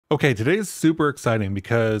Okay, today is super exciting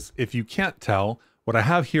because if you can't tell, what I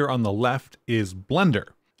have here on the left is Blender,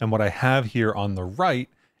 and what I have here on the right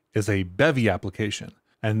is a Bevy application.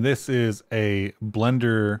 And this is a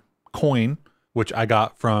Blender coin, which I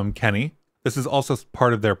got from Kenny. This is also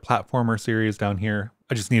part of their platformer series down here.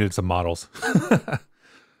 I just needed some models.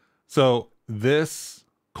 So this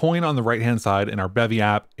coin on the right-hand side in our Bevy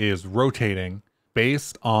app is rotating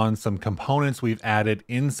based on some components we've added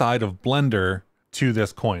inside of Blender to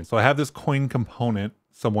this coin. So I have this coin component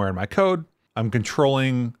somewhere in my code. I'm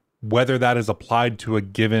controlling whether that is applied to a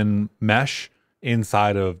given mesh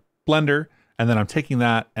inside of Blender. And then I'm taking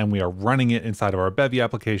that and we are running it inside of our Bevy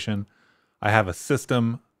application. I have a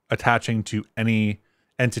system attaching to any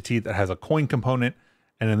entity that has a coin component.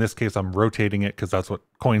 And in this case, I'm rotating it because that's what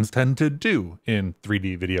coins tend to do in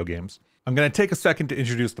 3D video games. I'm going to take a second to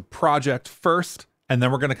introduce the project first, and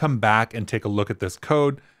then we're going to come back and take a look at this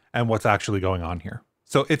code and what's actually going on here.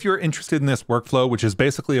 So if you're interested in this workflow, which is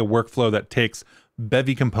basically a workflow that takes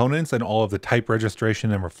Bevy components and all of the type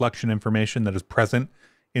registration and reflection information that is present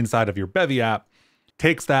inside of your Bevy app,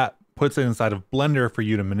 takes that, puts it inside of Blender for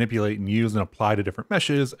you to manipulate and use and apply to different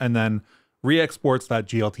meshes, and then re-exports that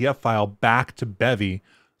GLTF file back to Bevy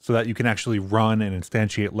so that you can actually run and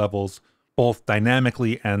instantiate levels both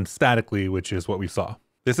dynamically and statically, which is what we saw.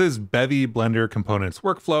 This is Bevy Blender Components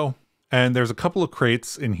workflow, and there's a couple of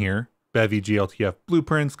crates in here: Bevy GLTF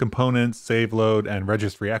blueprints, components, save load, and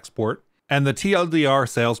registry export. And the TLDR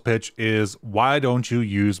sales pitch is, why don't you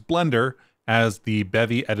use Blender as the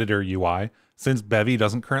Bevy editor UI, since Bevy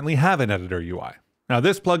doesn't currently have an editor UI. Now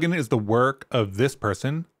this plugin is the work of this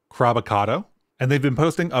person, Krabakado, and they've been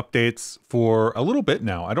posting updates for a little bit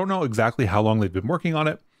now. I don't know exactly how long they've been working on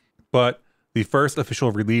it, but the first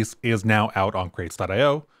official release is now out on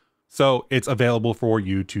crates.io, so it's available for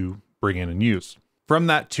you to bring in and use. From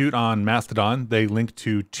that toot on Mastodon, they link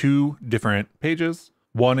to two different pages.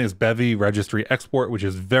 One is Bevy registry export, which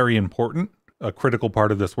is very important, a critical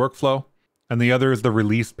part of this workflow, and the other is the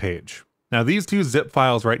release page. Now these two zip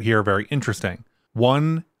files right here are very interesting.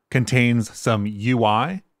 One contains some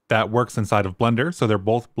UI that works inside of Blender, so they're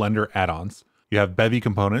both Blender add-ons. You have Bevy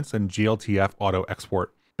components and GLTF auto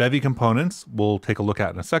export. Bevy components, we'll take a look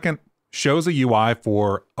at in a second, shows a UI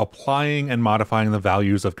for applying and modifying the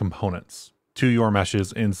values of components to your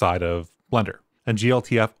meshes inside of Blender. And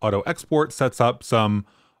GLTF auto export sets up some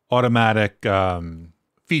automatic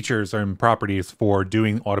features and properties for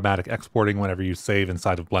doing automatic exporting whenever you save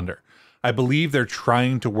inside of Blender. I believe they're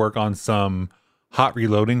trying to work on some hot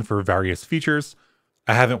reloading for various features.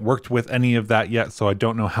 I haven't worked with any of that yet, so I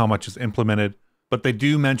don't know how much is implemented, but they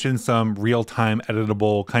do mention some real-time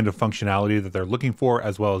editable kind of functionality that they're looking for,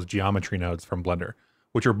 as well as geometry nodes from Blender,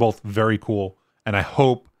 which are both very cool. And I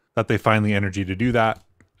hope that they find the energy to do that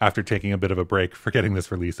after taking a bit of a break for getting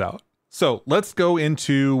this release out. So let's go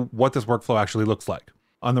into what this workflow actually looks like.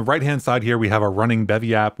 On the right-hand side here, we have our running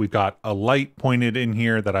Bevy app. We've got a light pointed in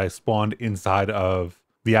here that I spawned inside of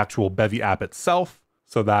the actual Bevy app itself.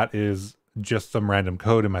 So that is just some random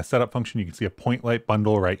code in my setup function. You can see a point light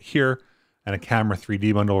bundle right here and a camera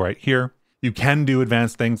 3D bundle right here. You can do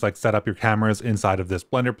advanced things like set up your cameras inside of this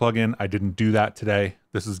Blender plugin. I didn't do that today.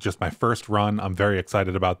 This is just my first run. I'm very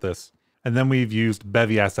excited about this. And then we've used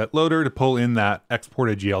Bevy Asset Loader to pull in that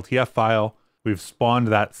exported GLTF file. We've spawned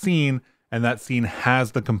that scene, and that scene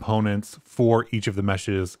has the components for each of the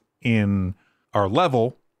meshes in our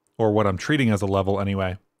level, or what I'm treating as a level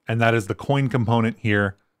anyway. And that is the coin component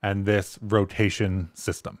here and this rotation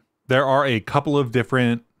system. There are a couple of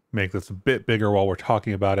different, make this a bit bigger while we're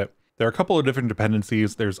talking about it. There are a couple of different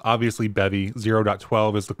dependencies. There's obviously Bevy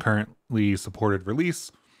 0.12 is the currently supported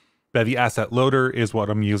release. Bevy Asset Loader is what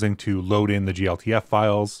I'm using to load in the GLTF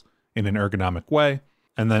files in an ergonomic way,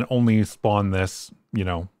 and then only spawn this,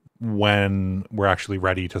 when we're actually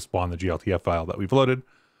ready to spawn the GLTF file that we've loaded.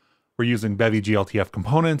 We're using Bevy GLTF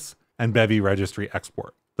components and Bevy registry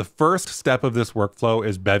export. The first step of this workflow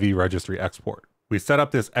is Bevy registry export. We set up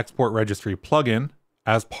this export registry plugin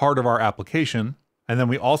as part of our application, and then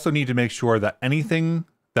we also need to make sure that anything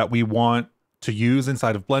that we want to use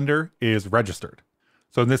inside of Blender is registered.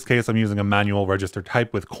 So in this case, I'm using a manual register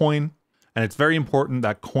type with coin, and it's very important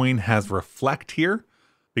that coin has reflect here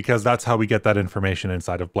because that's how we get that information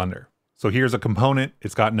inside of Blender. So here's a component.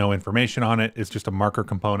 It's got no information on it. It's just a marker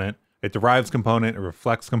component. It derives component, it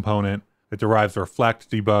reflects component. It derives reflect,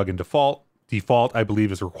 debug, and default. Default, I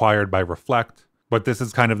believe, is required by reflect, but this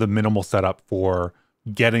is kind of the minimal setup for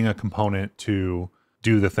getting a component to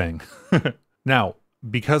do the thing. Now,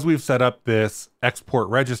 because we've set up this export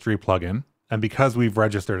registry plugin, and because we've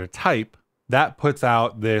registered a type, that puts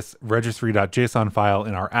out this registry.json file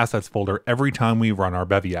in our assets folder every time we run our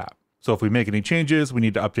Bevy app. So if we make any changes, we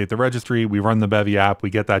need to update the registry, we run the Bevy app, we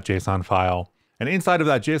get that JSON file. And inside of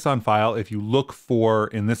that JSON file, if you look for,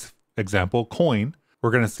 in this example, coin,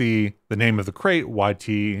 we're going to see the name of the crate,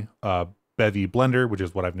 YT Bevy Blender, which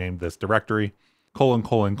is what I've named this directory, :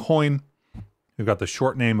 coin. We've got the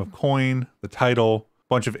short name of coin, the title, a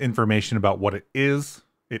bunch of information about what it is.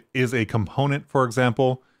 It is a component, for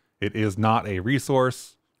example. It is not a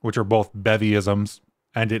resource, which are both Bevyisms,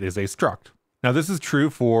 and it is a struct. Now, this is true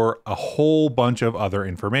for a whole bunch of other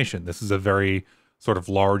information. This is a very sort of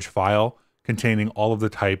large file containing all of the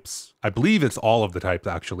types. I believe it's all of the types,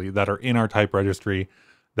 actually, that are in our type registry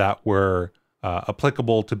that were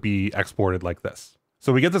applicable to be exported like this.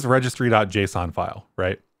 So we get this registry.json file,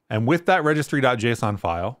 right? And with that registry.json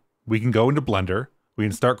file, we can go into Blender. We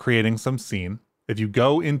can start creating some scene. If you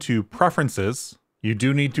go into Preferences, you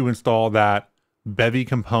do need to install that Bevy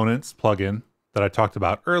Components plugin that I talked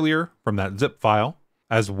about earlier from that zip file,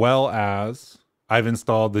 as well as I've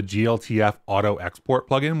installed the GLTF Auto Export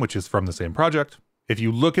plugin, which is from the same project. If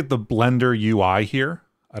you look at the Blender UI here,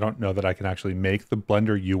 I don't know that I can actually make the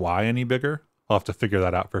Blender UI any bigger. I'll have to figure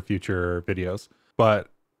that out for future videos. But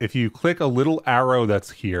if you click a little arrow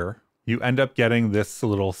that's here, you end up getting this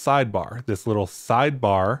little sidebar. This little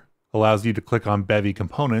sidebar allows you to click on Bevy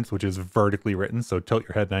Components, which is vertically written, so tilt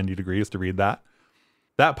your head 90 degrees to read that.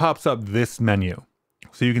 That pops up this menu.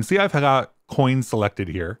 So you can see I've got coins selected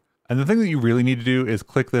here. And the thing that you really need to do is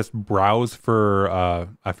click this browse for,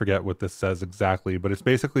 I forget what this says exactly, but it's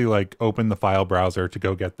basically like open the file browser to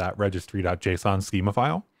go get that registry.json schema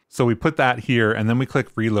file. So we put that here and then we click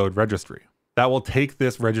reload registry. That will take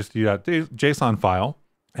this registry.json file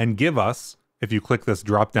and give us, if you click this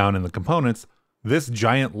drop down in the components, this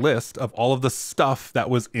giant list of all of the stuff that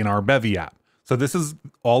was in our Bevy app. So this is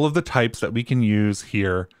all of the types that we can use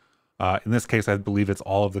here. In this case, I believe it's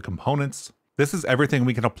all of the components. This is everything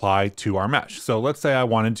we can apply to our mesh. So let's say I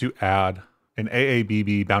wanted to add an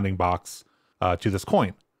AABB bounding box to this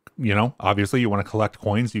coin. You know, obviously you want to collect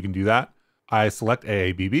coins, you can do that. I select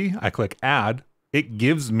AABB, I click add. It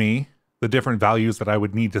gives me the different values that I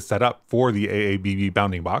would need to set up for the AABB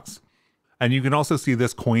bounding box. And you can also see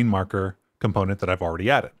this coin marker component that I've already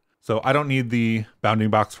added. So I don't need the bounding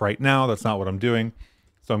box right now. That's not what I'm doing.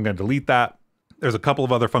 So I'm going to delete that. There's a couple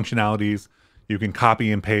of other functionalities. You can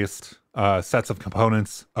copy and paste sets of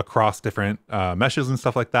components across different meshes and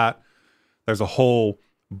stuff like that. There's a whole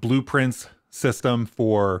blueprints system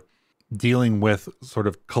for dealing with sort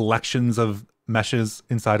of collections of meshes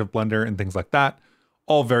inside of Blender and things like that.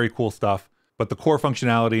 All very cool stuff. But the core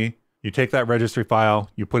functionality, you take that registry file,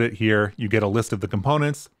 you put it here, you get a list of the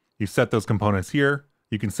components, you set those components here,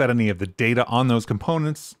 you can set any of the data on those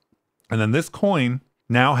components, and then this coin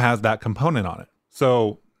now has that component on it.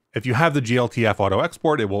 So if you have the GLTF auto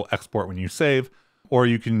export, it will export when you save, or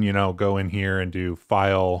you can, you know, go in here and do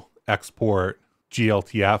file export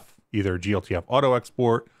GLTF, either GLTF auto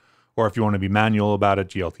export, or if you want to be manual about it,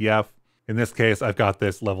 GLTF. In this case, I've got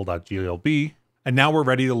this level.glb, and now we're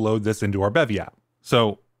ready to load this into our Bevy app.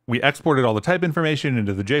 So we exported all the type information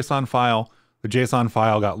into the JSON file. The JSON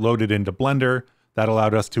file got loaded into Blender. That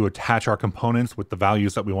allowed us to attach our components with the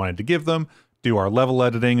values that we wanted to give them, do our level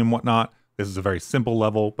editing and whatnot. This is a very simple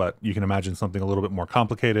level, but you can imagine something a little bit more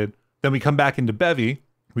complicated. Then we come back into Bevy.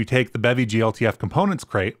 We take the Bevy GLTF components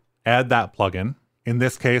crate, add that plugin. In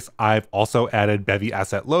this case, I've also added Bevy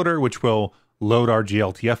Asset Loader, which will load our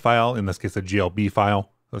GLTF file, in this case, a GLB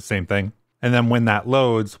file, the same thing. And then when that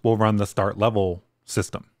loads, we'll run the start level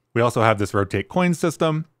system. We also have this rotate coin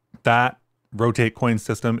system. That rotate coin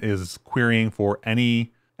system is querying for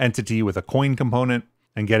any entity with a coin component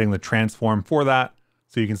and getting the transform for that.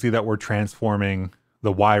 So you can see that we're transforming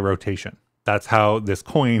the Y rotation. That's how this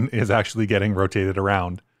coin is actually getting rotated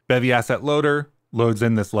around. Bevy Asset Loader loads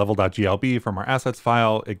in this level.glb from our assets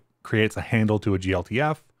file. It creates a handle to a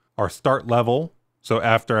GLTF. Our start level, so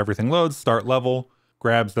after everything loads, start level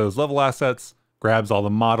grabs those level assets, grabs all the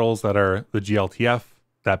models that are the GLTF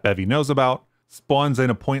that Bevy knows about, spawns in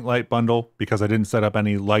a point light bundle because I didn't set up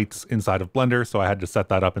any lights inside of Blender, so I had to set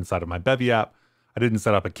that up inside of my Bevy app. I didn't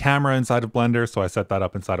set up a camera inside of Blender, so I set that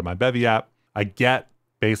up inside of my Bevy app. I get,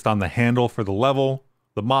 based on the handle for the level,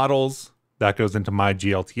 the models, that goes into my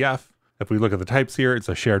GLTF. If we look at the types here, it's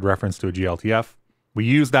a shared reference to a GLTF. We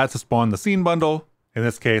use that to spawn the scene bundle. In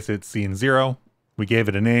this case, it's scene 0. We gave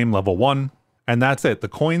it a name, level 1, and that's it. The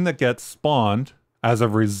coin that gets spawned as a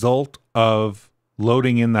result of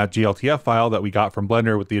loading in that GLTF file that we got from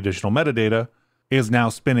Blender with the additional metadata is now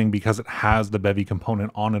spinning because it has the Bevy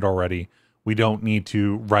component on it already. We don't need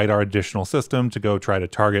to write our additional system to go try to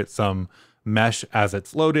target some mesh as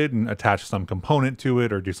it's loaded and attach some component to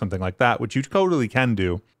it or do something like that, which you totally can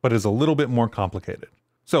do, but is a little bit more complicated.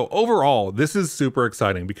 So overall, this is super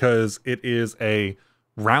exciting because it is a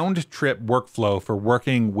round trip workflow for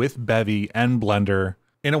working with Bevy and Blender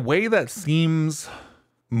in a way that seems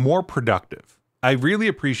more productive. I really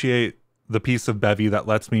appreciate the piece of Bevy that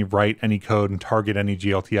lets me write any code and target any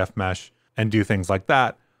GLTF mesh and do things like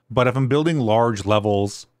that. But if I'm building large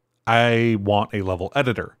levels, I want a level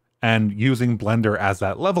editor. And using Blender as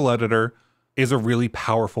that level editor is a really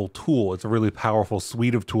powerful tool. It's a really powerful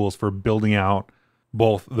suite of tools for building out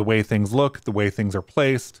both the way things look, the way things are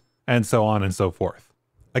placed, and so on and so forth.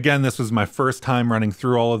 Again, this was my first time running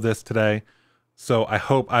through all of this today, so I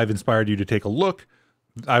hope I've inspired you to take a look.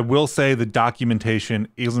 I will say the documentation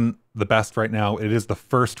isn't the best right now. It is the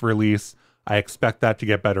first release. I expect that to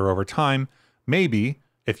get better over time. Maybe,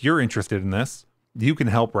 if you're interested in this, you can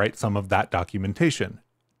help write some of that documentation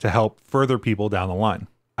to help further people down the line.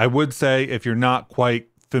 I would say if you're not quite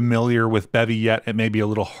familiar with Bevy yet, it may be a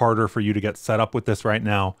little harder for you to get set up with this right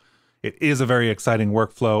now. It is a very exciting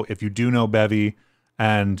workflow if you do know Bevy,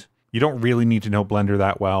 and you don't really need to know Blender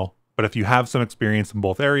that well. But if you have some experience in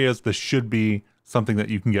both areas, this should be something that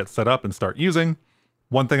you can get set up and start using.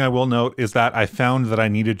 One thing I will note is that I found that I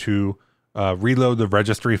needed to reload the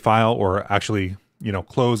registry file, or actually,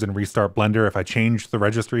 close and restart Blender if I changed the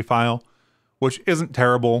registry file, which isn't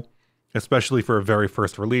terrible, especially for a very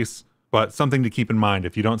first release. But something to keep in mind,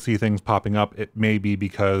 if you don't see things popping up, it may be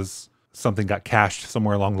because something got cached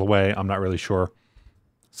somewhere along the way. I'm not really sure.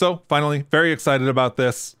 So finally, very excited about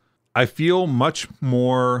this. I feel much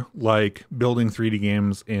more like building 3D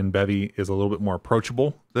games in Bevy is a little bit more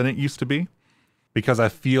approachable than it used to be, because I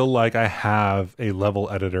feel like I have a level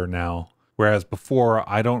editor now. Whereas before,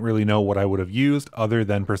 I don't really know what I would have used other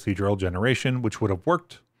than procedural generation, which would have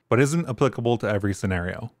worked, but isn't applicable to every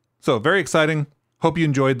scenario. So very exciting. Hope you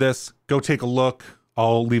enjoyed this. Go take a look.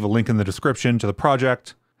 I'll leave a link in the description to the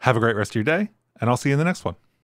project. Have a great rest of your day, and I'll see you in the next one.